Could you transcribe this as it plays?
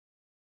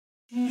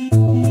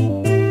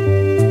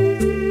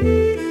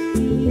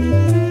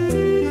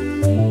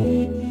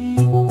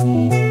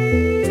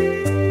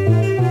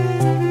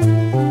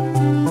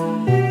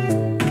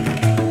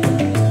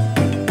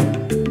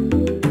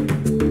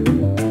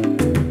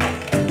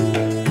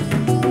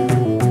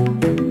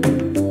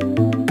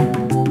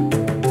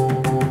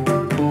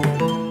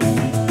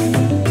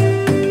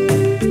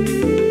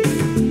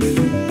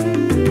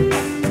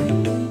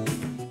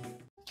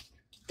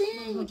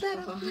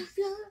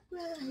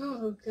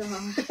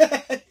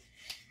God.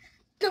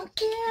 Don't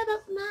care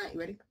about mine. You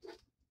ready?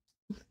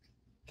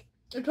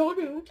 I told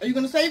you. Are you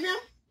going to save him?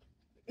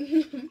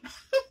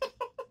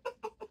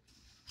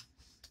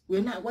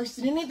 We're not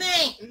wasting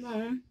anything.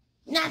 No.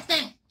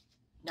 Nothing.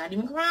 Not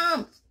even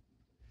crumbs.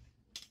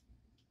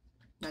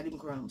 Not even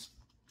crumbs.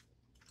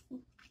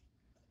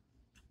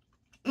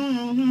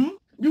 Mm-hmm.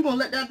 You're going to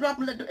let that drop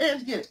and let the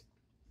ants get it.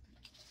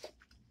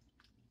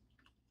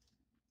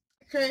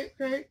 Okay.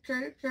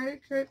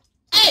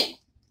 Hey!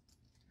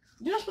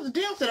 You're not supposed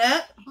to dance to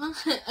that.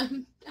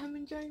 I'm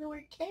enjoying the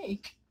word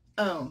cake.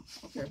 Oh,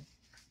 okay.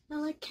 I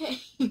like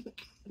cake.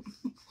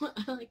 I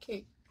like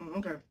cake.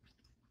 Okay.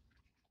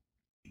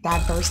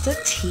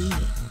 Diversity.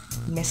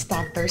 Miss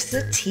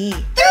Diversity.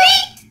 3.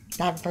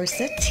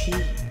 Diversity.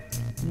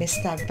 Miss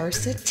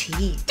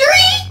Diversity.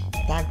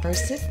 3.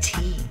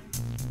 Diversity.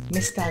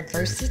 Miss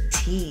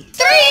Diversity.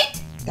 3.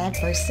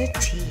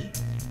 Diversity.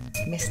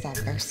 Miss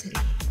Diversity.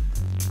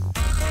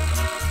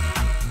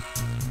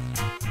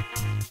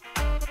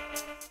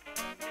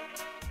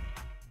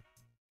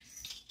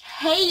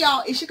 Hey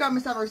y'all, it's your girl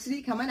Miss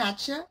Diversity coming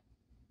at you.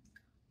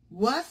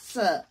 What's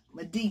up,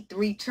 my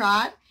D3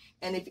 tribe?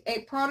 And if you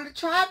ain't part of the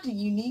tribe, then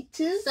you need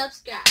to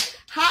Subscribe.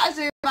 How is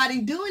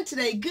everybody doing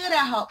today? Good,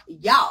 I hope.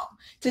 Y'all,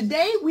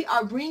 today we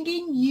are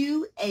bringing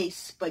you a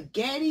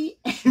spaghetti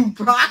and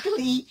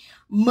broccoli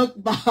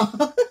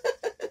mukbang.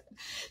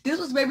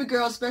 This was baby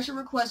girl's special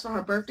request for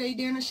her birthday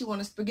dinner. She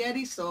wanted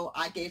spaghetti, so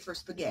I gave her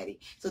spaghetti.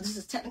 So this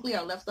is technically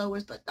our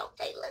leftovers, but don't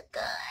they look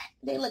good?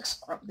 They look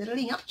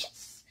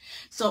scrumptious.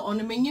 So on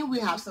the menu, we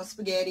have some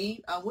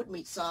spaghetti with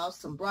meat sauce,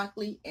 some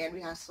broccoli, and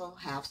we also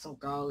have some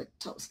garlic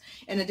toast.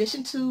 In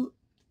addition to,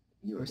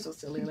 you are so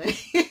silly, Lele.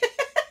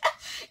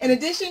 In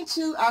addition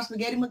to our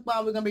spaghetti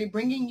mukbang, we're going to be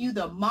bringing you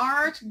the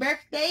March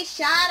Birthday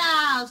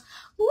Shoutouts.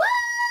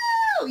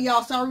 Woo!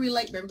 Y'all, sorry we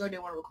late. Baby girl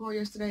didn't want to record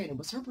yesterday, and it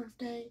was her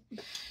birthday.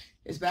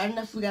 It's bad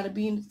enough we got to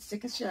be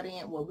sick and shut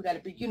in. Well, we got to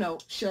be,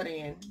 shut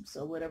in.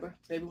 So whatever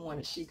baby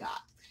wanted, she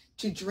got.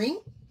 To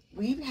drink,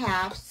 we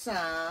have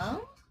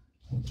some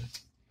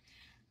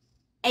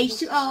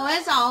H2O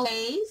as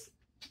always.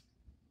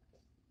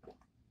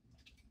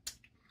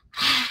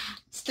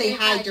 Stay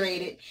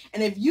hydrated.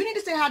 And if you need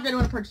to stay hydrated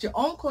when you purchase your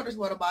own quarters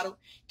water bottle,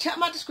 check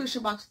my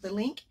description box for the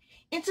link.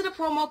 Enter the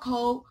promo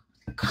code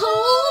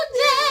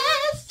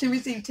COOLDESS to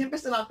receive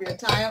 10% off your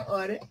entire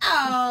order.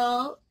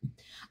 Oh.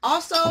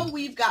 Also,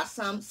 we've got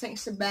some St.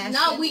 Sebastian.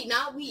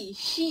 Not we.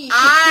 She.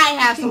 I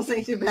have some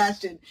St.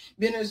 Sebastian.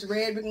 Benner's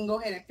red. We can go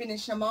ahead and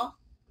finish them off.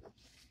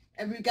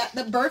 And we got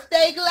the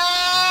birthday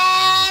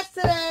glass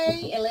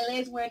today. And Lele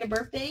is wearing the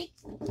birthday,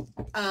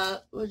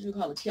 what do you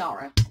call it,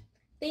 tiara.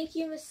 Thank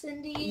you, Miss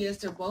Cindy. Yes,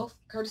 they're both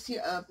courtesy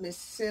of Miss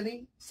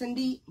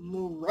Cindy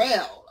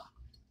Morel.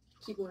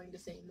 Keep wanting to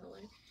say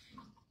Miller.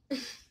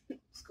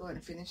 Let's go ahead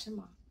and finish them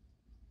off.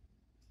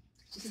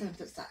 Just send them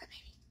to the side,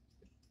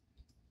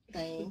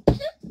 baby. Thank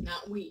you.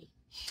 Not we.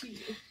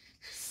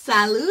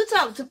 Salute,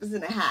 all the tippers in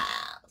the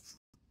house.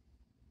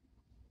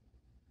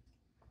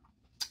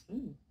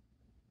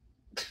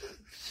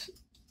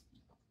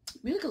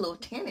 We look a little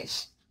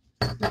tannish.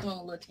 Looking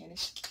a little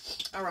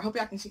tannish. All right, hope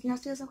y'all can see. Can y'all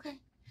see us okay?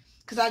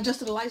 Because I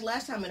adjusted the lights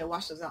last time and it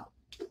washed us out.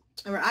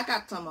 All right, I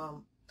got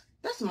some,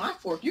 that's my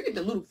fork. You get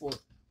the little fork.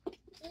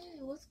 Hey,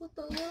 what's with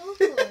the little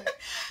fork?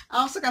 I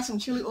also got some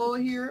chili oil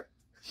here.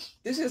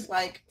 This is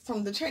like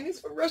from the Chinese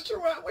food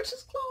restaurant, which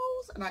is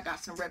closed. And I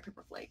got some red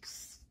pepper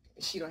flakes.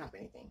 She don't have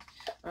anything.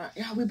 All right,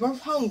 yeah, we both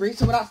hungry.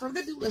 So without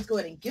further ado, let's go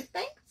ahead and give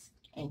thanks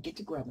and get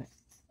to grubbing.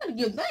 Gotta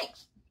give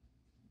thanks.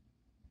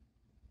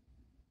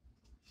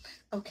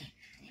 Okay.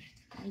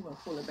 I'm going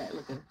to pull it back.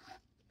 Look at her.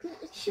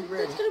 She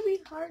ready. It's going to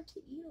be hard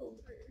to eat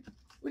over.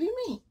 What do you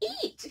mean?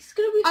 Eat. It's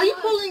going to be Are hard. you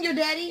pulling your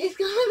daddy? It's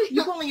going to be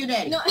You pulling your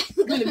daddy? No,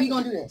 We're going to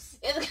do this.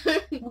 It's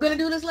gonna be, We're going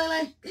to do this,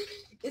 Lele?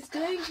 it's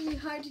going to be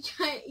hard to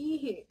try and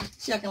eat.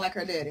 She acting like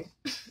her daddy.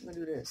 We're going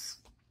to do this.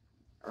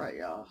 All right,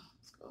 y'all.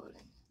 Let's go ahead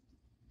and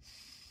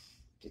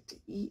get to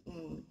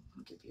eating.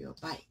 I'll give you a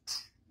bite.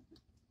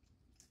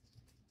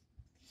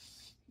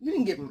 You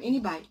didn't give him any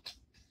bite.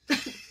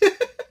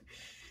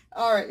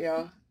 All right,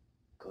 y'all.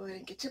 Go ahead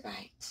and get your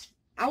bite.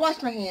 I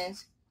wash my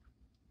hands.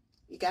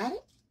 You got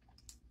it?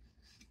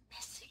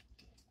 Messy.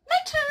 My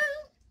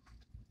turn.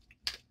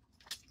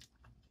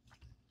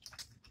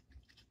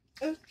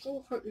 It's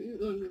so hard to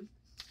eat over.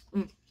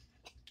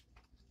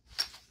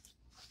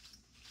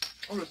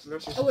 Oh, that's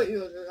delicious. Oh, wait,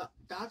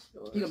 that's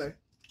yours. You go, baby.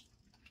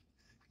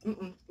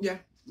 Yeah,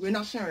 we're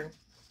not sharing.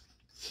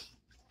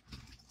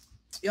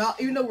 Y'all,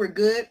 even though we're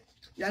good,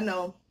 y'all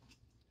know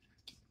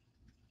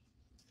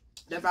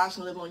that vibes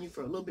can live on you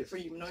for a little bit for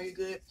you know you're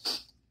good.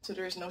 So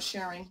there's no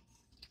sharing.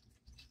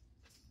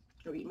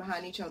 No eating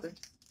behind each other.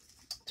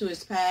 To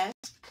its past.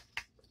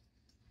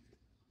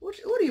 What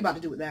are you about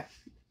to do with that?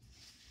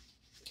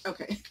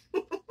 Okay.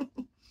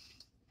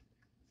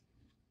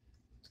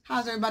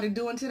 How's everybody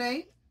doing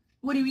today?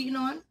 What are you eating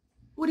on?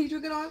 What are you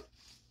drinking on?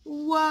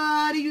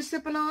 What are you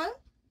sipping on?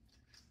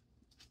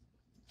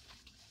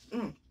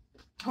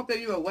 Hope that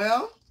you are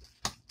well.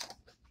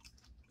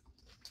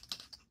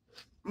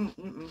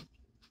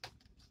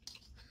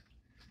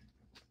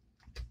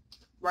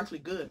 Broccoli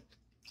good.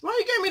 Why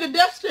you gave me the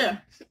death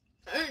stare?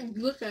 I didn't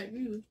look at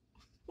you.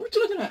 What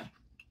you looking at?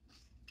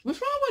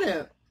 What's wrong with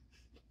it?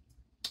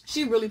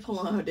 She really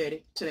pulling on her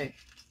daddy today.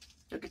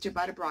 Look at your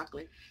body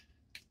broccoli.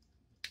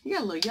 He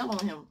got a little yellow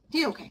on him.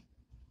 He okay.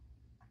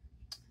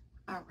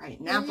 All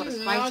right, now for the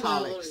spice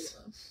olives.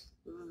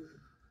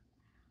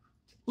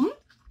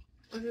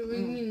 Okay, what do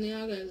you mean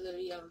now got a little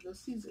yellow? The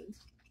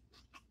seasons.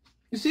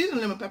 You season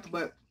lemon pepper,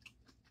 but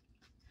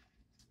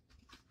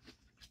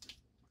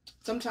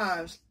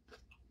sometimes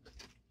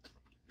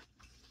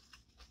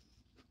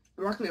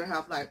broccoli will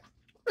have like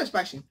very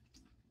spicy.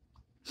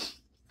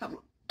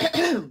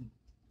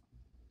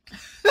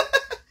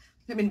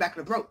 Hit me in the back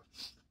of the throat.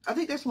 I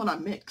think that's one I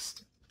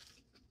mixed.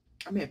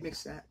 I may have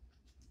mixed that.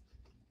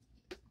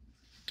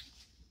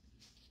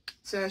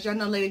 So as y'all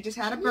know, lady just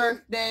had a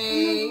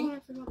birthday. Oh, I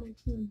forgot my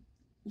tea.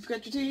 You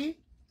forgot your tea?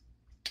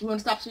 You want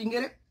to stop so you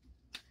can get it?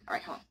 All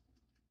right, hold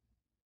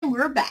on.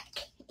 We're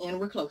back and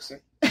we're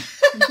closer.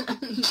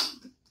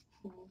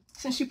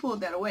 Since she pulled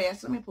that away,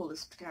 let me pull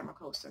this camera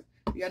closer.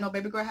 Y'all know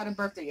baby girl had a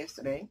birthday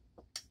yesterday.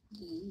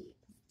 Yeah.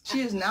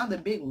 She is now the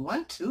big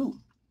one, too.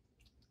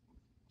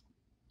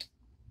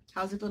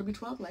 How's it feel to be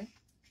 12, Lay?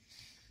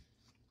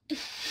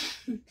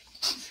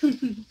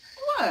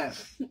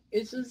 What?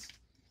 It's just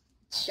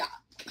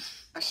shock.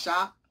 A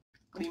shock?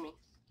 What do you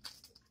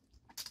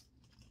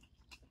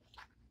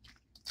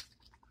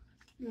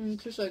mean?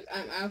 Just like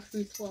I'm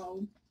actually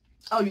 12.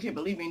 Oh, you can't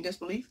believe me in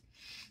disbelief?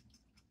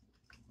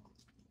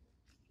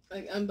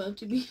 Like I'm about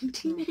to be a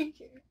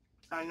teenager.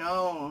 I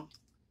know.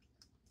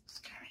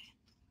 Scary.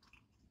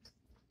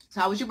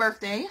 So how was your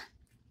birthday?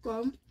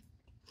 Well,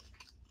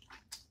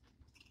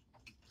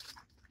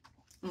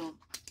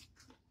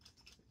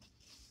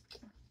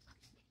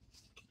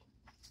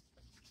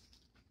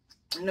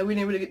 I know we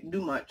didn't really get to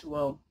do much.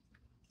 Well,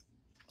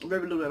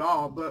 very little at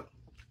all, but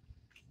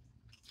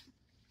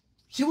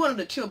she wanted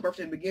a chill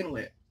birthday to begin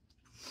with.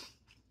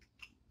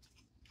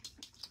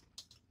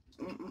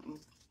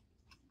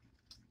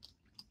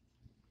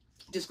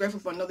 Just grateful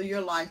for another year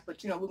of life,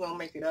 but you know, we're going to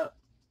make it up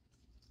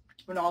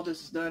when all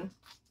this is done.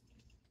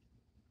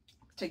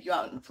 Take you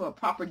out for a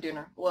proper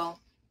dinner. Well,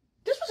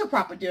 this was a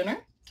proper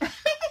dinner.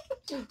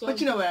 But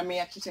you know what I mean.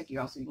 Actually take you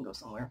out so you can go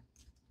somewhere.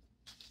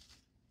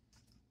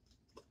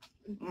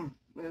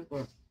 That's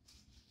good.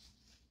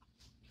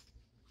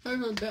 hers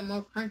was a bit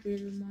more crunchy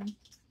than mine.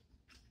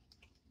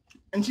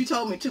 And she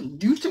told me too,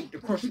 you take the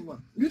crispy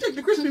one. You take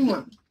the crispy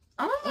one.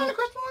 I don't mind the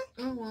crispy one.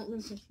 I don't want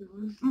the crispy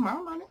one. I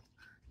don't mind it.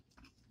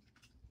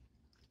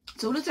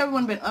 So what has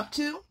everyone been up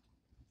to?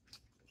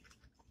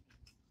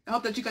 I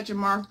hope that you got your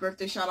March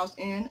birthday shoutouts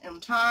in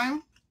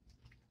time.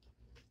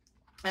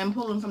 I'm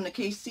pulling from the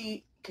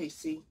KC.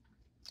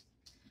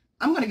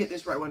 I'm going to get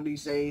this right one of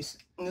these days.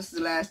 And this is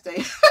the last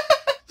day.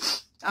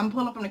 I'm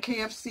pulling from the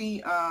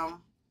KFC.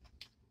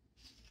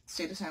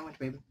 Say the sandwich,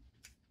 baby.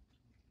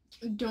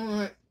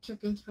 Donut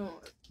chicken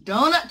sandwich.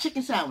 Donut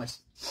chicken sandwich.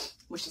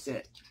 What she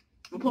said.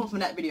 I'm pulling from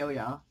that video,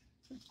 y'all.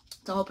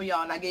 So hoping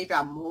y'all, and I gave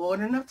y'all more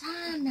than enough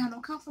time now.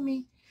 Don't come for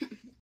me.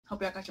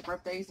 Hope y'all got your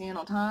birthdays in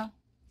on time.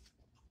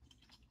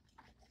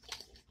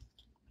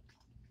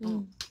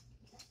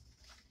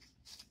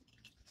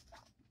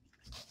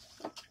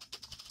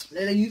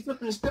 Lele, you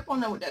flipping the script on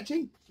there with that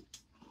tea.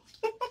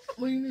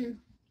 What do you mean?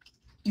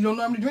 You don't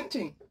normally drink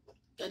tea.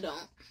 I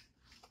don't.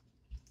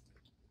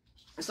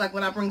 It's like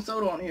when I bring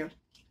soda on here.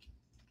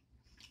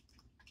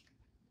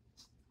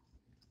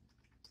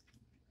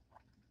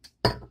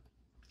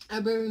 I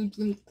barely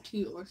drink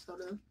tea or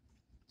soda.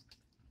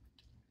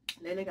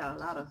 Lele got a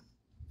lot of.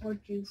 Or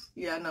juice.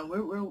 Yeah, no,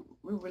 we're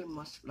really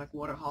much like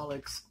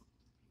waterholics,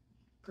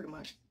 pretty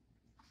much.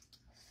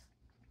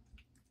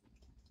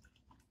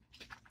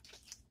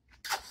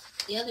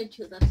 The other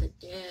two, that's a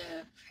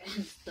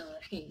different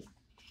story.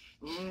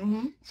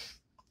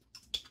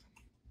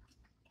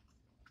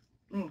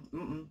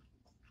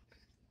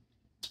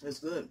 It's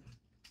good.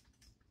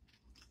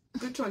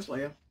 Good choice,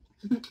 Leia.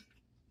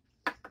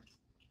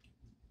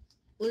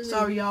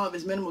 Sorry, y'all, if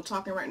it's minimal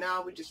talking right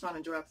now. We're just trying to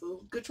enjoy our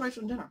food. Good choice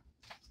for dinner.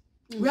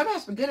 We haven't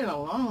had spaghetti in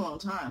a long, long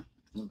time.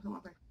 Come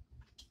on, baby.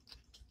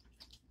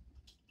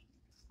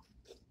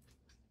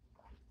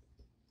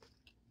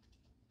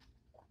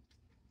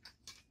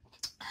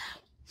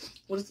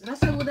 Did I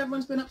say what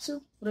everyone's been up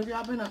to? What have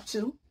y'all been up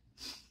to?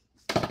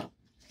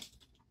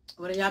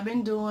 What have y'all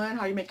been doing?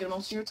 How are you making the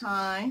most of your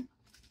time?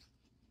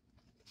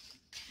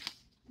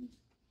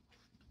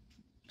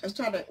 Let's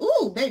try to.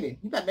 Ooh, baby,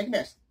 you better make a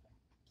mess.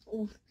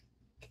 Ooh.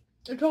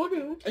 I told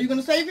you. Are you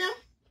gonna save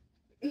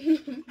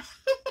him?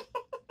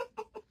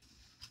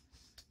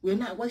 We're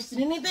not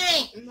wasting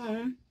anything.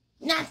 No.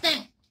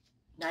 Nothing.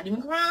 Not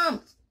even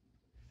crumbs.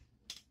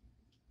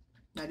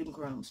 Not even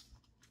crumbs.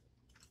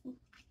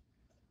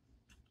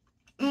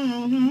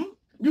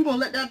 You gonna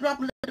let that drop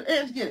and let the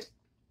ants get it?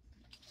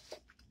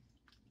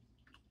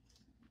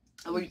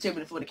 Or were you taping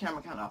it before the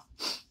camera count off?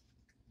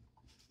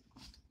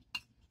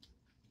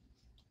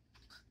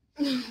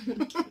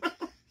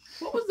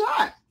 What was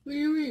that? What do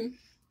you mean?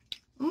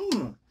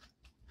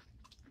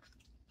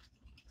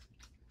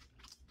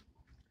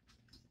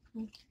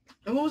 And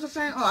what was I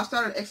saying? Oh, I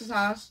started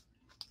exercise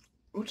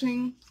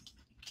routine.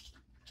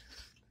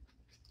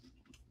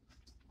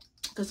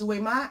 Because the way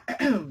my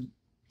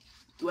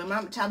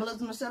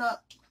metabolism is set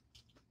up,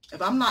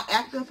 if I'm not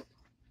active,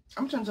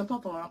 I'm turning to a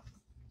puffle lump.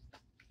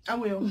 I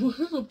will. What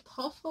is a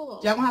puffle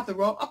lump? Y'all gonna have to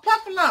roll a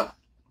puffle lump.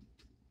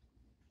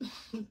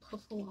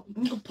 Puffle lump.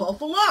 You can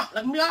puffle lump.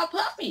 Like me all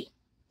puffy.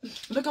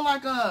 Looking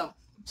like a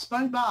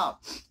SpongeBob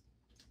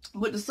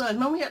with the suds.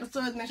 Remember we had the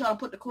suds and they tried to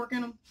put the cork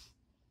in them?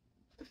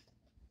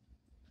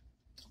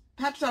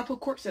 Patrick tried to put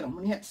corks in them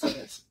when he had the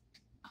suds.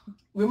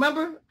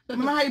 Remember?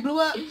 Remember how he blew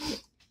up?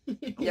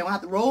 Y'all gonna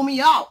have to roll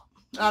me out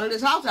of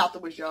this house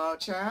afterwards, y'all,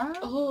 child.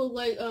 Oh,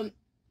 like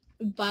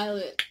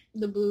Violet,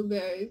 the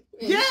blueberry.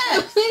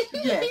 Yes,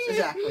 yes,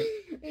 exactly.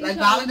 Like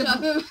Violet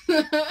the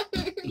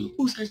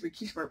Who's gonna be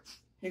Keisha?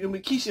 You're gonna be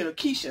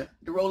Keisha,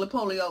 the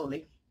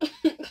roly-poly-oly.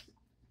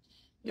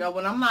 Yo,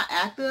 when I'm not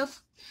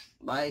active,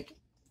 like,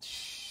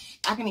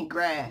 I can eat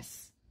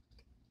grass.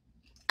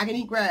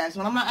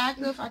 When I'm not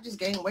active, I just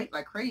gain weight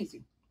like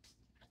crazy.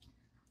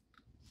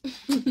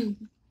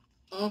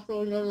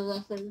 Also another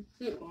reference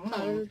to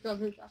Child's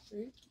Chocolate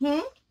Factory.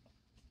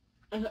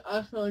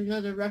 Also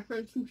another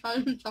reference to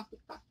Child's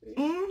Chocolate Factory.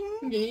 You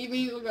can even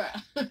eat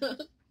grass.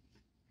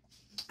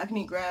 I can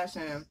eat grass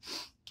and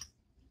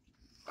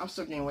I'm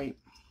still gaining weight.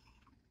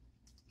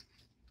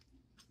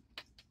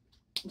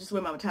 Just the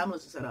way my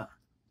metabolism is set up.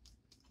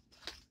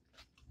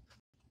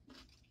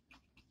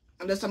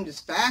 Unless I'm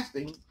just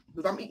fasting,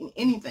 if I'm eating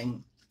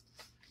anything,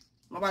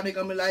 my body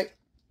gonna be like,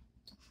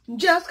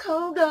 just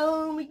hold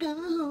on, we go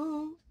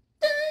home.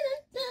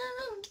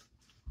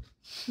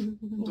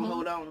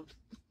 Hold on.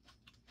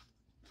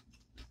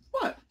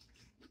 What?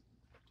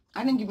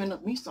 I didn't give you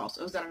enough meat sauce.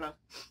 Or is that enough?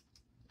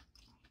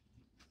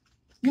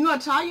 You know,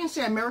 Italians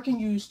say American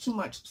use too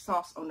much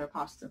sauce on their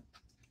pasta.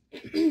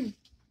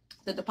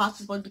 That the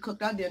pasta's supposed to be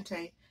cooked al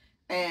dente,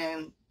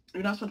 and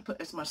you're not supposed to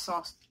put as much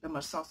sauce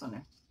on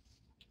there.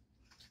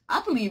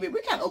 I believe it.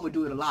 We can't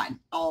overdo it a lot in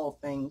all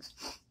things,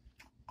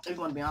 if you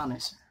want to be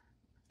honest.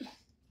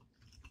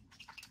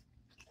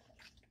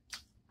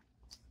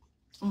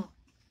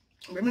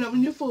 Let me know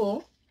when you're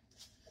full,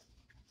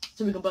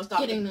 so we can bust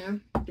out Getting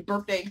there. The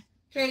birthday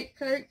cake.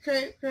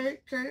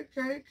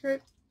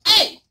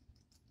 Hey!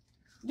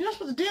 You're not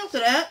supposed to dance to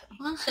that.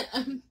 What?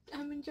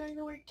 I'm enjoying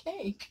the word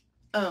cake.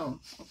 Oh,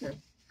 okay.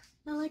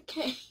 I like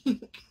cake.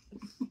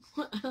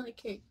 I like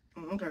cake.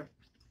 Okay.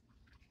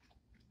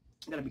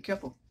 You gotta be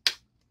careful.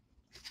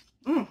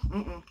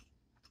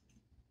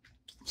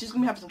 She's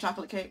gonna have some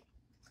chocolate cake.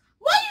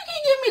 Why you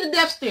keep giving me the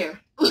death stare?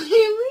 What do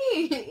you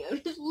mean?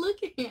 I'm just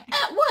looking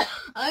at what?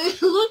 I'm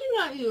looking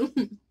at you.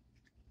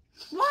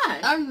 Why?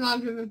 I'm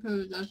not giving her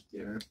the death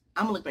stare.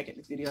 I'm gonna look back at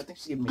this video. I think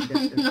she's giving me a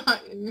death stare.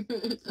 Not giving her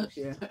the death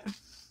Yeah.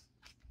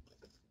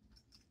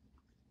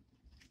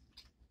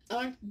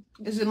 stare.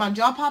 Is it my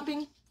jaw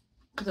popping?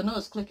 Because I know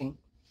it's clicking.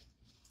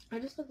 I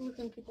just like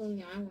looking people in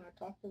the eye when I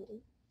talk to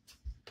them.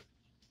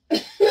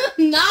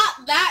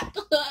 Not that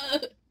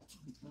close.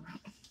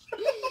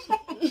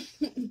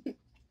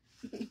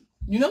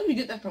 You know who you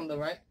get that from, though,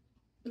 right?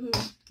 Who?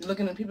 You're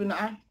looking at people in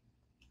the eye.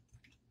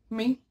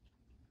 Me.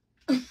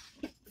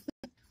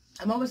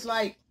 I'm always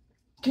like,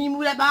 can you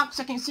move that box?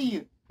 I can't see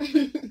you.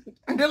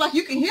 And they're like,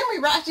 you can hear me,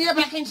 right? Yeah,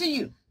 but I can't see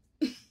you.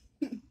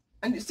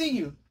 I can see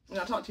you when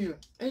I talk to you.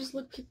 I just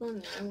look people in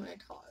the eye when I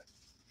talk.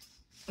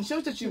 It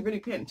shows that you're really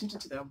paying attention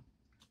to them.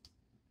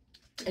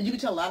 And you can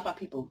tell a lot about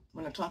people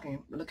when they're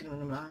talking, looking at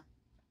them in the eye.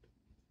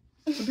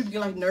 Some people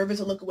get like nervous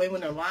or look away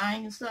when they're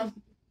lying and stuff.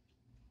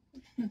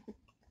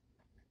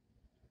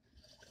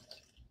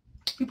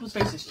 People's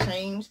faces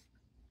change.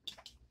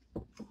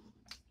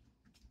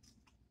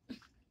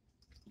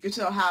 You can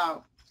tell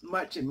how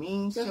much it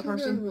means to a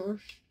person. Doesn't their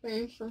voice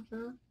change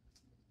sometimes?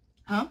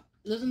 Huh?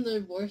 Doesn't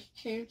their voice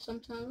change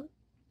sometimes?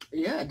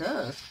 Yeah, it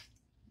does.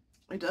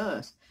 It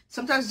does.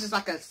 Sometimes it's just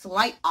like a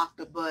slight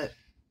octave, but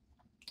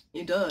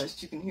it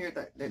does. You can hear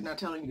that they're not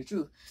telling you the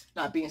truth,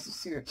 not being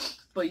sincere.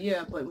 But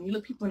yeah, but when you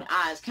look people in the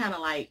eyes, kind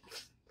of like,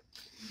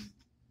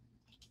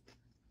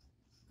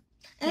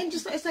 and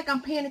just it's like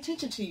I'm paying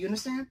attention to you. You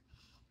understand?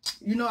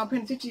 You know I'm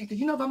paying attention to you because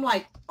you know if I'm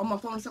like on my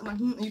phone or something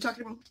like, and you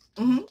talking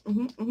to me,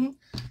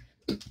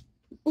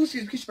 Ooh,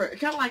 excuse me,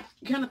 kind of like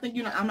you kind of think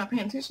I'm not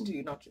paying attention to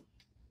you, don't you?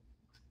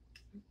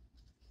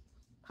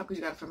 How could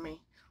you got it from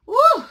me?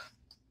 Woo!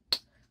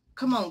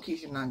 Come on,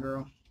 Keisha, now,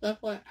 girl.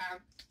 That's why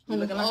I'm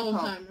looking like all the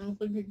time. I'm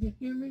like, did you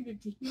hear me? Did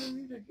you hear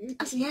me? Did you hear me?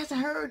 I said, yes, I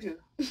heard you.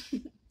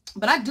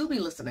 But I do be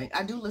listening.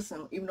 I do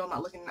listen, even though I'm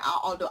not looking in the eye,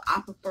 although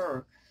I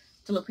prefer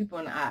to look people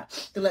in the eye,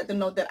 to let them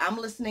know that I'm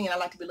listening, and I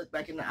like to be looked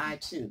back in the eye,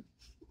 too.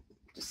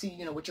 To see,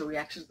 you know, what your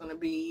reaction is going to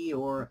be,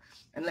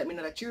 and let me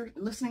know that you're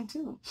listening,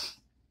 too.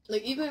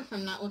 Like, even if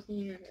I'm not looking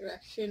in your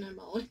direction, I'm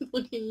always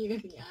looking you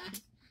in the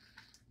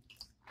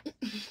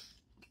eye.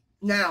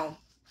 Now,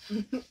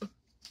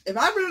 if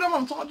I really don't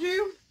want to talk to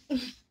you,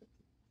 if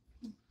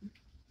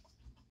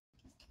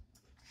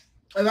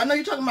I know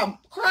you're talking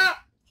about crap,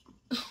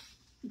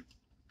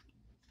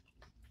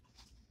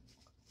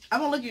 I'm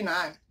going to look you in the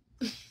eye.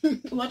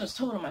 Well, I just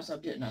told on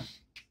myself, didn't I?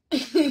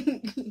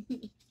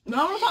 When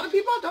I want to talk to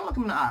people, I don't look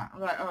them in the eye.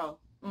 I'm like, oh,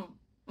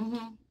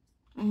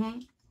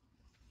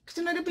 Because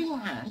then they'll be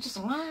lying. Just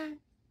a lie.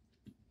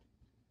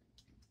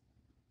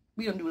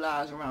 We don't do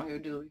lies around here,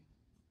 do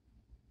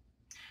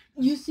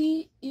we? You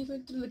see,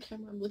 even through the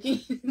camera, I'm looking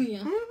at me.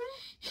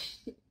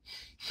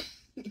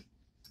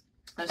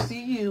 I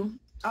see you.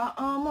 I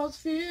almost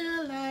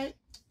feel like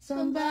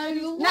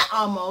somebody's... Not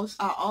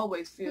almost. I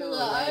always feel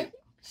like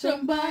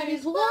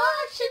somebody's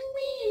watching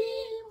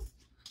me.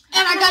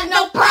 And I got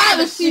no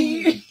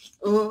privacy.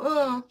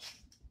 All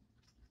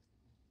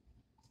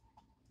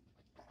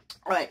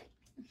right.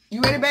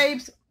 You ready,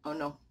 babes? Oh,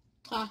 no.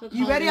 Classic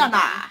You ready or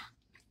not?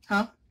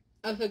 Huh?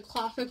 That's a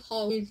classic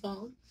Halloween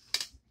song.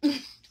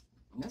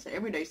 That's an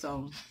everyday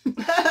song.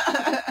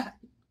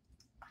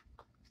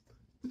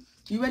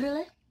 You ready,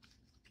 Lele?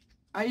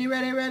 Are you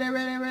ready?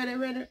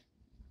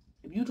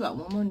 If you drop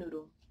one more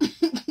noodle,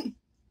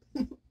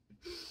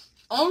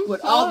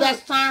 with all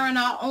that siren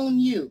out on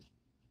you.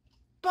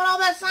 Put all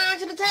that siren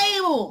to the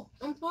table.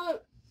 I'm sorry.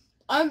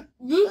 I'm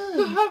used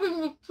to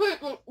having the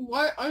plate like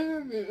right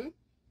under me.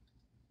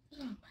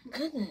 Oh my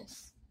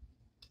goodness.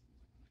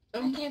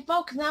 I can't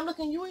focus. Now I'm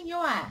looking you in your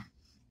eye.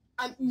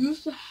 I'm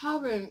used to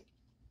having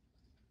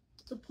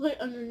the plate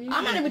underneath.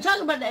 I'm not even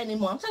talking about that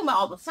anymore. I'm talking about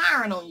all the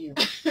siren on you.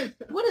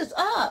 What is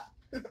up?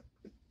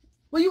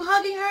 Were you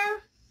hugging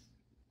her?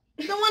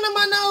 No wonder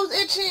my nose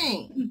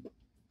itching.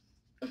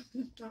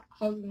 Not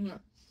hugging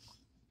her.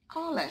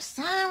 All that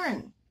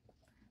siren.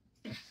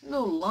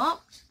 Little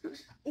lumps.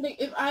 Like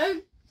if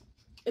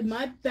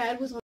my bed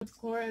was on the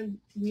floor and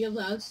we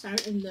allowed siren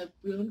in the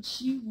room,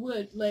 she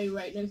would lay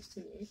right next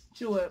to me.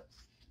 She would.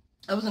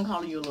 I wasn't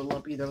calling you a little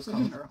lump either. I was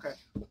calling her. Okay.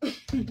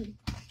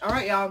 All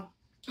right, y'all.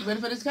 You ready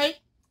for this cake?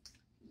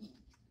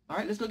 All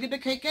right, let's go get the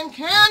cake and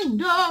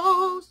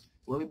candles.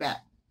 We'll be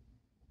back.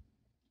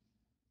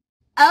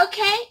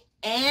 Okay,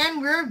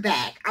 and we're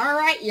back. All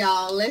right,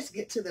 y'all. Let's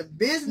get to the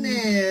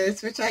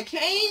business, which I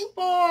came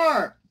for.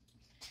 All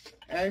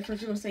right,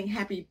 first we're going to sing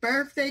happy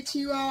birthday to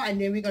you all, and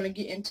then we're going to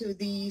get into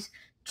these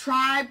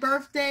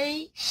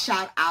birthday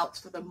shout outs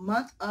for the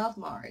month of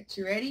March.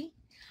 You ready?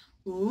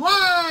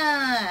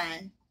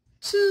 1,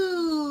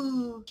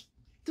 2,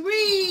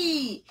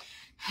 3.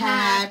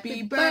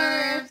 Happy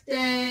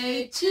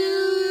birthday to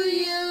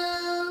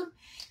you.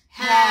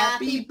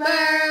 Happy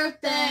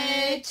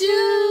birthday to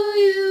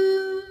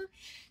you.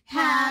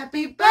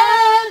 Happy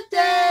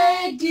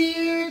birthday,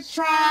 dear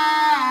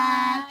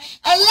Tribe.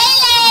 And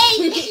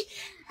Lele!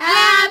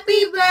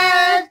 Happy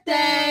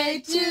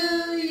birthday to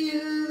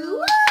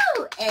you.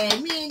 Woo!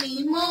 And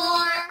many more.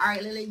 All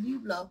right, Lele, you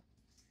blow.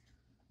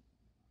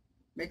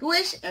 Make a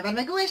wish. Everybody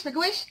make a wish. Make a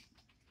wish.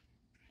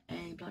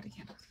 And blow the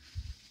candle.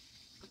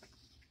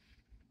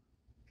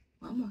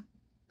 One more.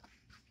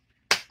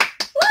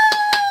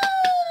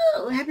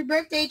 Woo! Happy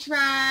birthday,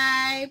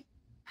 Tribe.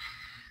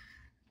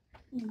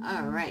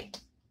 All right.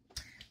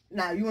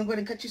 Now, you want to go ahead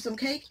and cut you some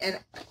cake? And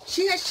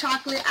she has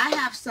chocolate. I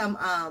have some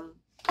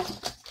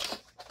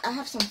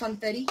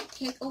funfetti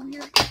cake over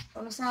here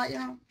on the side,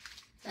 y'all.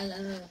 I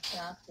love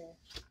chocolate.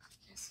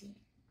 That's it.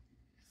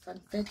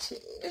 Funfetti.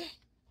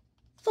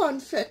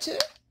 Funfetti.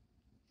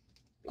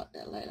 Block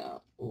that light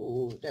out.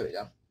 Ooh, there we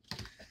go.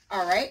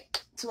 All right.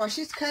 So while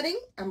she's cutting,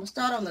 I'm going to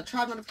start on the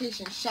Tribe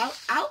Notification shout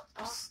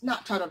outs.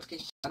 Not Tribe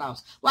Notification shout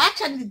outs. Well,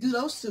 actually, I need to do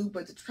those two,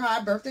 but the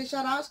Tribe Birthday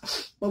shout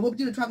outs. But we'll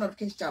do the Tribe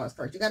Notification shout outs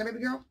first. You got it, baby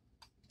girl?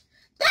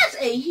 That's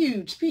a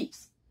huge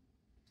piece.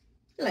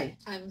 Like,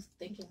 I was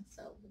thinking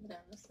so, but I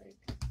was like,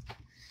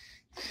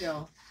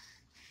 yo,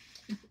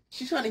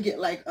 she's trying to get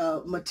like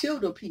a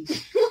Matilda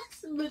piece.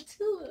 what's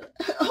Matilda?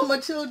 Oh,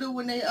 Matilda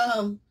when they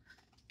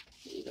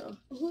you know.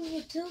 Who's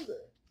Matilda?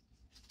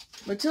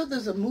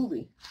 Matilda's a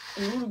movie.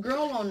 And the little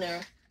girl on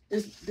there,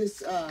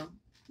 this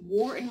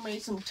warden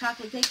made some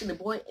chocolate cake, and the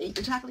boy ate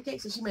the chocolate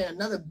cake, so she made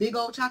another big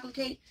old chocolate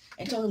cake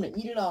and told him to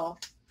eat it all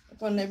in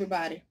front of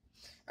everybody.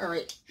 All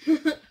right,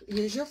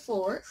 here's your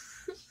fork.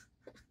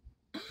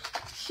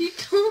 She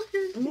told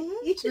him to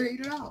eat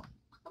it all.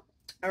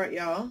 All right,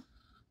 y'all.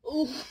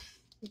 Ooh.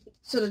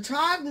 So the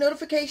Tribe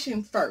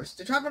Notification first.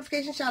 The Tribe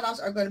Notification shout outs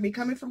are going to be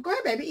coming from, go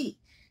ahead, baby, eat.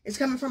 It's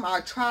coming from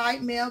our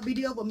Tribe Mail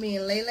video with me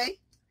and Lele.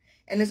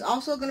 And it's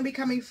also going to be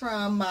coming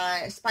from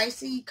my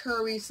spicy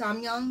curry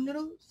samyang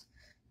noodles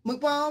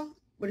mukbang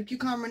with a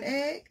cucumber and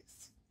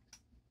eggs.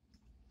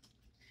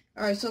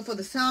 All right, so for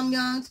the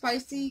samyang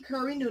spicy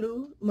curry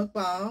noodle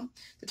mukbang,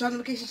 the Tribe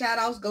Notification shout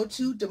outs go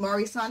to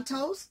Damari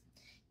Santos,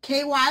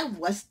 KY,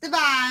 What's the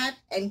Vibe,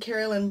 and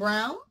Carolyn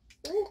Brown.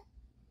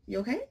 You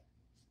okay?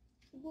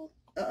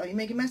 Uh-oh, you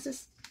making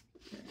messes?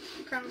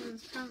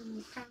 Crowns.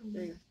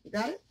 There you go. You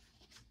got it?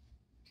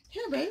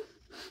 Here, babe.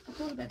 I'll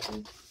pull it back to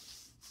you.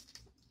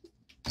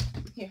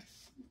 Here.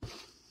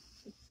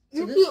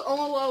 You the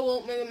only one I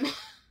won't make them.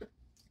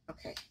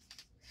 Okay.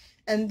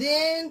 And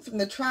then from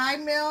the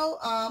Tribe Mail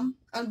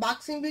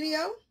unboxing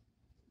video,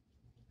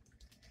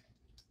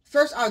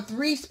 first our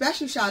 3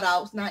 special shout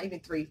outs, not even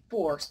 3,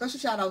 4 special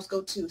shout outs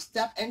go to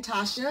Steph and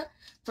Tasha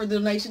for the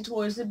donation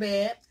towards the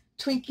bed,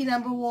 Twinkie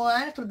number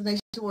 1 for the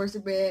donation towards the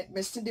bed.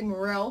 Miss Cindy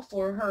Morrell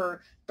for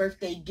her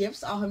birthday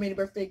gifts, all her many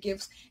birthday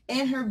gifts,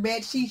 and her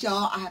bed sheets,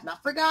 y'all. I have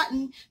not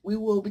forgotten. We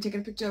will be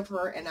taking a picture of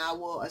her, and I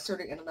will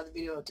insert it in another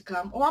video to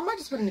come, or I might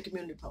just put it in the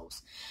community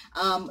post.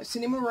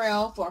 Cindy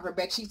Morrell for her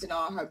bed sheets and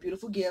all her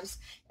beautiful gifts.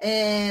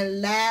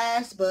 And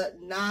last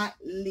but not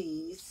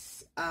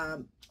least,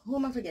 who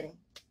am I forgetting?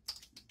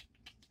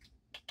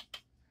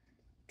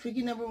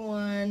 Twiggy number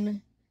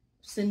 1,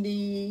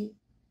 Cindy,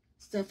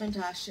 Steph and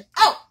Tasha.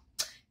 Oh!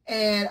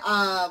 And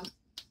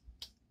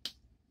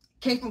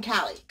Kate from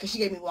Cali, because she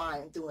gave me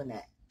wine doing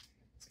that.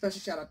 Special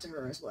shout out to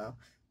her as well.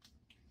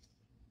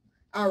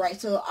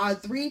 Alright, so our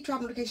 3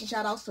 drop notification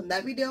shout outs from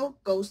that video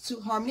goes to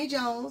Harmony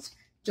Jones,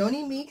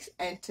 Joni Meeks,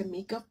 and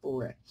Tamika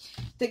Ford.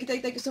 Thank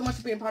you so much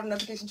for being part of the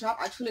Notification Tribe.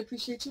 I truly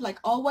appreciate you. Like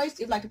always, if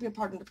you'd like to be a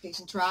part of the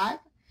Notification Tribe,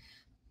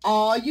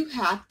 all you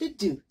have to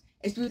do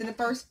is be within the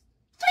first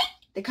 3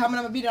 to comment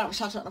on my video. I will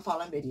shout you out in the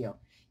following video.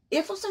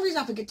 If for some reason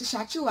I forget to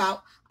shout you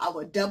out, I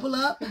will double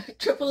up,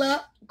 triple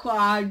up,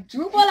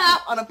 quadruple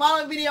up on the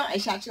following video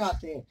and shout you out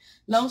there.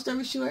 Long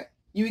story short,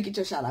 you will get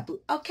your shout out,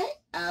 boo. Okay?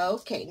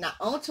 Okay. Now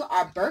on to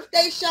our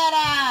birthday shout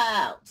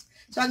outs.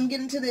 So I can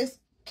get into this.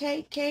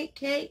 K. Don't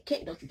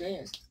you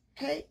dance.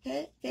 K.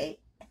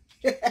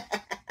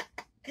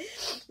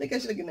 Look at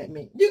you looking at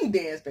me. You can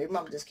dance, baby.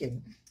 Mama just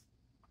kidding.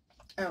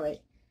 All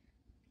right.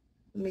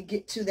 Let me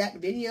get to that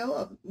video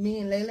of me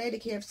and Lele, the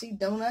KFC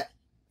donut.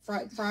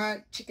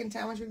 Fried chicken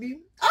sandwich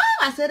review. Oh,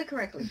 I said it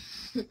correctly.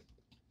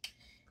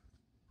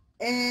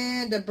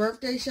 And the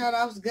birthday shout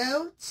outs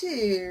go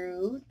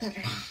to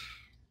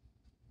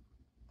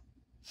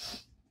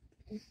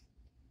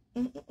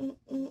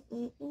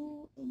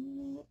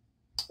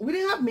we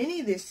didn't have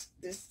many this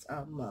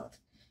month.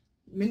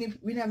 We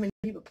didn't have many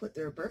people put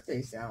their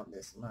birthdays down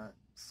this month,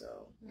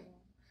 so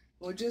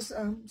we'll just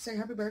say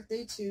happy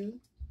birthday to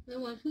the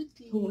ones who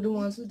did. The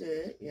ones who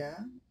did, yeah.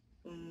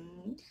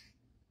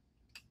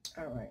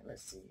 All right,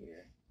 let's see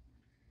here.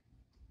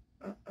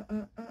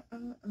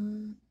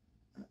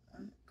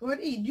 Go ahead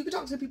and eat. You can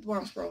talk to the people while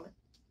I'm scrolling.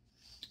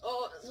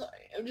 Oh,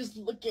 sorry. I'm just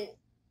looking.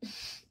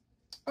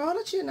 Oh, I'll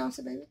let you announce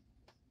it, baby.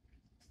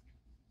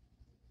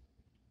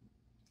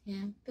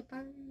 Happy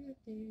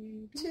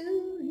birthday To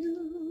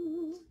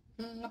you.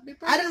 Happy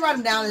birthday. I didn't write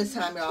them down this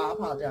time, y'all. I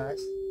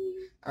apologize.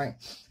 All right.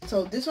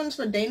 So this one's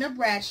for Dana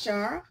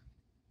Bradshaw.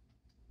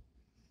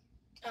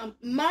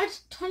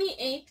 March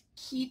 28th,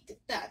 Keith,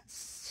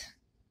 that's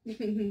what?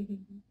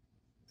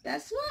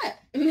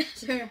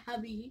 That's her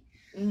hubby.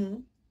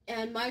 Mm-hmm.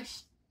 And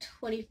March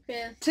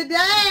 25th.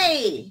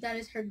 Today. That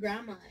is her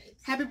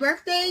grandma's. Happy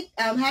birthday.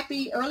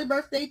 Happy early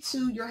birthday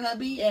to your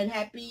hubby and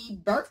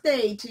happy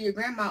birthday to your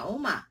grandma,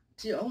 Oma.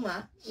 To your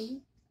Oma. Mm-hmm.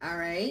 All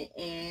right.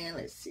 And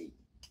let's see.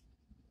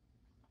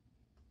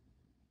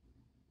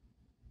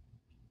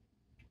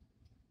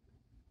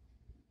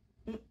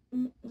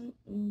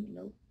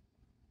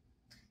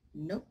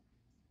 Nope.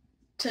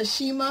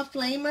 Tashima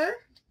Flamer.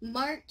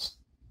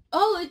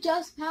 It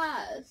just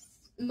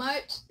passed.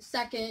 March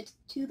 2nd,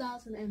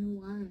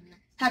 2001.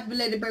 Happy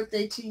belated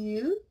birthday to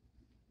you.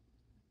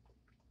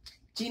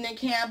 Gina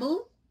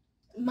Campbell.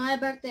 My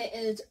birthday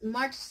is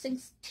March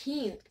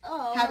 16th.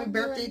 Oh, happy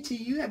birthday to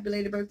you. Happy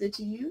belated birthday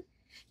to you.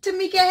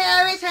 Tamika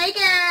Harris. Hey,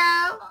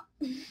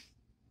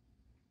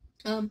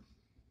 girl.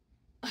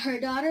 Her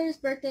daughter's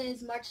birthday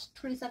is March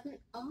 22nd.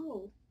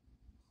 Oh,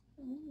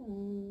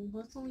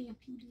 that's only a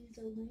few days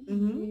away.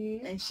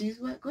 Mm-hmm. And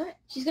she's what? Go ahead.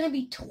 She's going to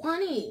be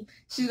 20.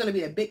 She's going to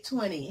be a big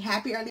 20.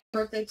 Happy early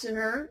birthday to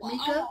her, Mika.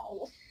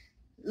 Wow.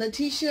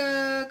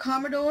 Letitia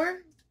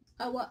Commodore.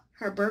 What?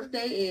 Her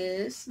birthday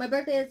is? My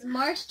birthday is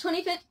March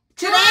 25th.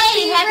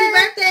 Today! Happy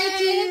birthday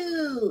to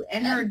you!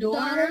 And her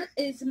daughter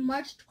is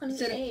March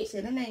 28th. Say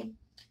the name.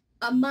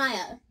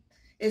 Maya.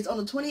 It's on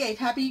the 28th.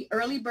 Happy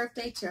early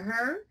birthday to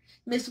her.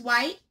 Miss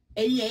White,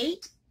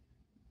 88.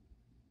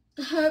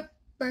 Her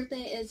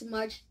birthday is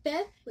March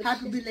 5th.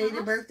 Happy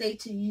belated birthday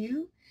to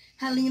you.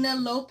 Helena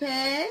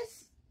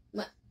Lopez.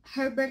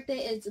 Her birthday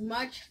is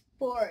March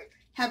 4th.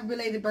 Happy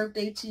belated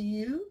birthday to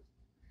you.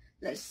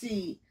 Let's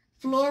see.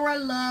 Flora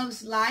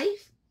Loves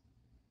Life.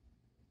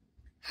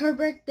 Her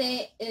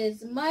birthday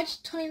is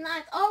March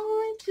 29th.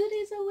 Oh, 2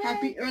 days away.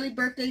 Happy early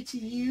birthday to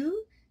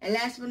you. And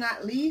last but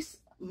not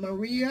least,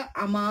 Maria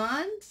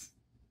Armand.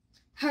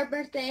 Her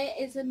birthday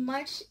is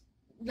March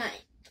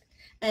 9th.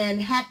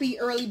 And happy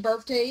early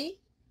birthday.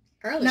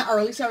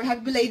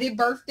 Happy belated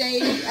birthday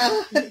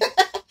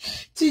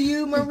to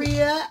you,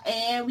 Maria.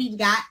 And we've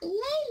got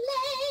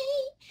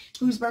Lele,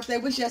 whose birthday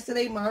was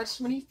yesterday, March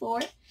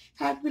 24th.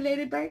 Happy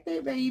belated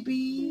birthday,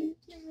 baby.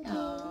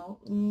 Oh,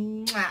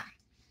 mwah.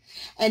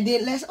 And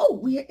then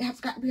we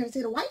have to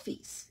say the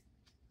wifeys.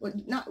 Well,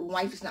 not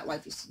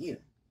wifeys to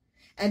you.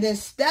 And then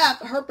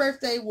Steph, her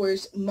birthday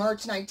was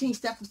March 19th.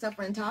 Steph from Steph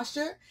and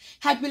Tasha.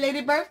 Happy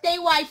belated birthday,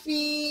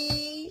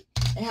 wifey.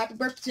 And happy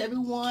birthday to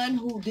everyone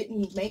who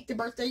didn't make the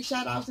birthday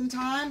shout outs in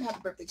time.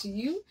 Happy birthday to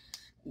you.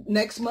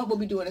 Next month we'll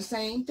be doing the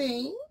same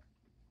thing.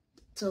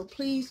 So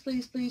please,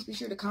 please, please be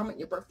sure to comment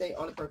your birthday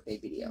on the birthday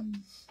video.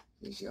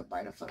 Here's your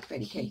bite of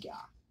fatty cake, y'all.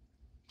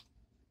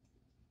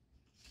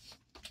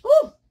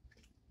 Woo!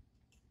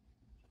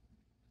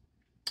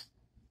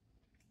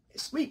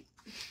 It's sweet.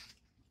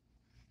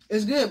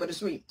 It's good, but it's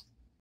sweet.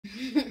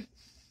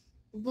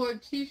 For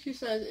tea, she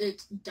says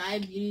it's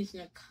diabetes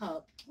in a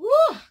cup.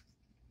 Woo!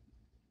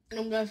 And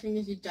I'm guessing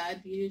this is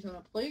diabetes on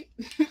a plate.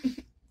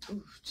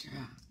 Ooh,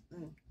 child.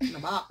 In a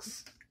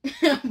box.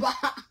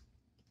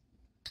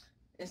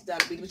 It's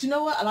diabetes. But you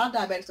know what? A lot of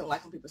diabetics don't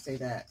like when people say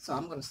that. So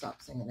I'm going to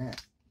stop saying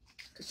that.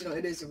 Because, you know,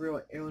 it is a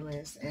real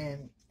illness.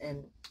 And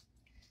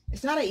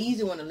it's not an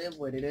easy one to live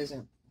with. It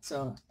isn't.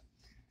 So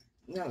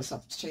I'm going to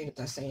stop changing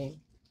that saying.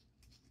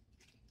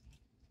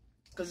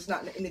 Because it's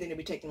not anything to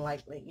be taken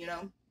lightly, you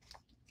know?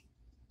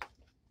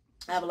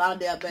 I have a lot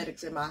of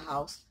diabetics in my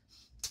house.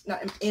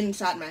 Not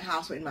inside my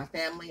house, but in my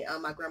family.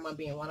 My grandma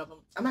being one of them.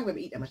 I'm not going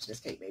to eat that much of this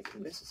cake, baby.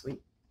 This is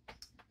sweet.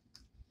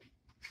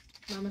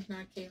 Mama's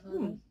not a cake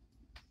lover.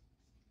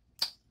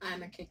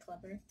 I'm a cake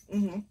lover.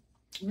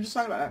 We're just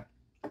talking about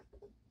that.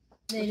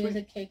 Nene is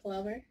a cake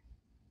lover.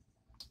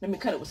 Let me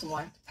cut it with some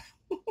wine.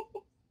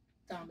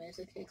 Dom is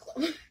a cake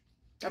lover.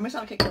 Dom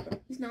not a cake lover.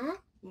 He's not?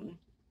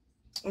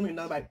 Let me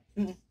know about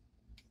it.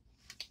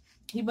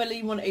 He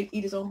believe he want to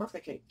eat his own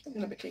birthday cake.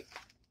 Another cake.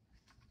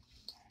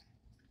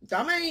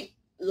 Dom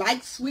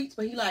likes sweets,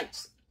 but he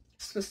likes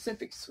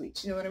specific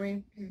sweets. You know what I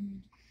mean?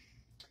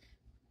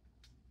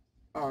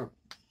 Or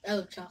I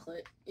love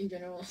chocolate in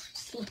general.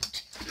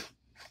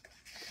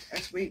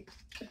 That's sweet.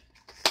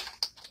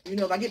 You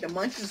know, if I get the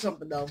munchies or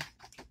something though,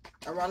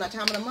 around that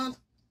time of the month,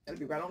 it'll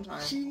be right on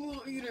time. She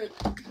will eat it.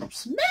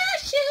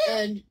 Smash it!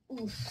 And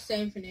oof,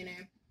 same for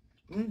Nene.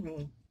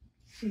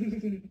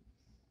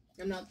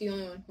 I'm not the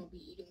only one who'll be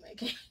eating my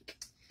cake.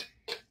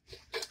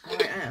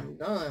 Alright, I am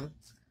done.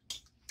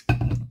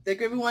 Thank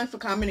you everyone for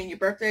commenting your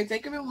birthday.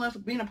 Thank you everyone for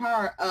being a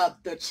part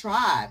of the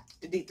tribe,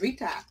 the D3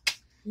 tribe.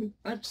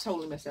 I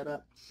totally messed that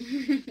up.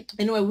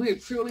 Anyway, we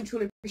truly,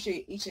 truly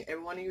appreciate each and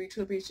every one of you. We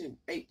truly appreciate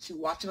you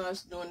watching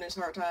us during these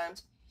hard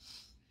times.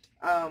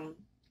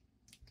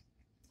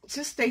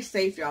 Just stay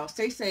safe, y'all.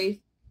 Stay safe.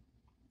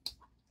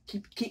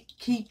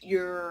 Keep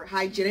your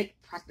hygienic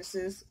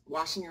practices,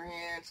 washing your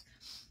hands,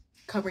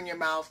 covering your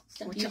mouth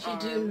with your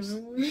arms.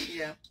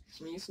 Yeah,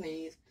 when you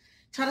sneeze.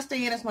 Try to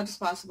stay in as much as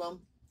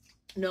possible.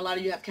 I know a lot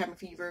of you have cabin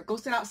fever. Go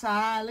sit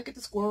outside. Look at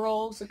the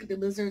squirrels. Look at the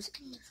lizards.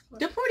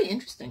 They're pretty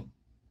interesting.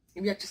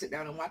 If you have to sit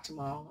down and watch them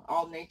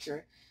all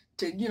nature,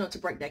 to to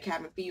break that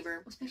cabin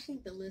fever. Especially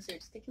the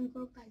lizards, they can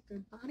grow back their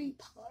body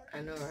parts.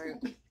 I know,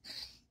 right?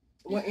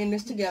 We're in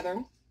this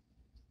together,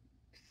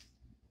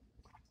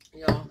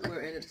 y'all.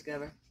 We're in it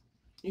together.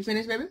 You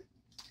finished, baby?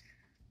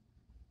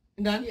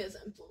 You done? Yes,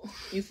 I'm full.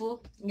 You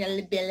full? You got a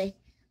little belly.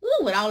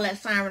 Ooh, with all that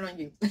siren on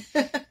you. You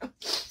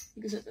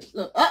can sit,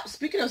 look. Oh,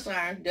 speaking of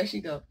siren, there she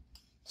go.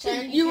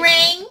 Siren, you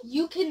rang.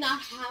 You cannot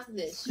have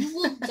this. You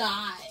will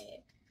die.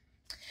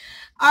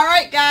 All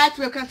right, guys,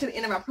 we've come to the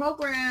end of our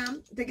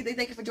program. Thank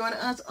you for joining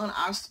us on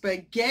our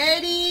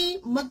spaghetti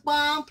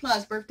mukbang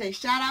plus birthday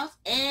shout-outs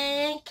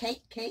and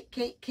cake.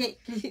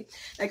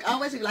 Like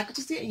always, if you like what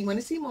you see and you want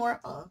to see more,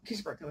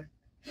 kiss your bird coming.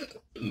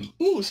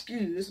 Ooh,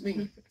 excuse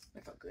me.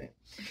 That felt good.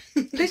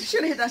 Please be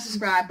sure to hit that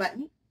subscribe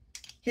button.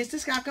 Hit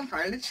subscribe, become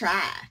part of the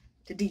tribe,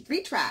 the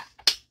D3 tribe.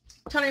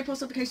 Turn on your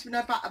post notifications to be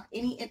notified of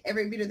any and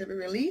every video that we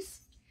release.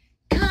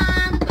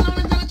 Come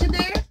on to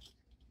there.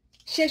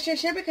 Share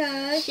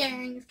because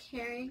sharing is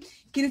caring.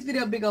 Give this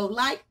video a big old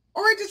like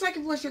or just like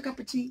it was your cup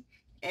of tea.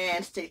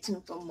 And stay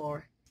tuned for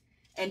more.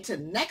 Until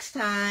next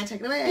time, take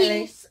it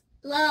away. Peace,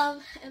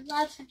 love, and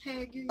lots of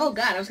hair. Oh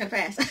God, I was kind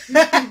of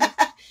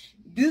fast.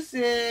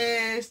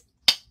 Deuces.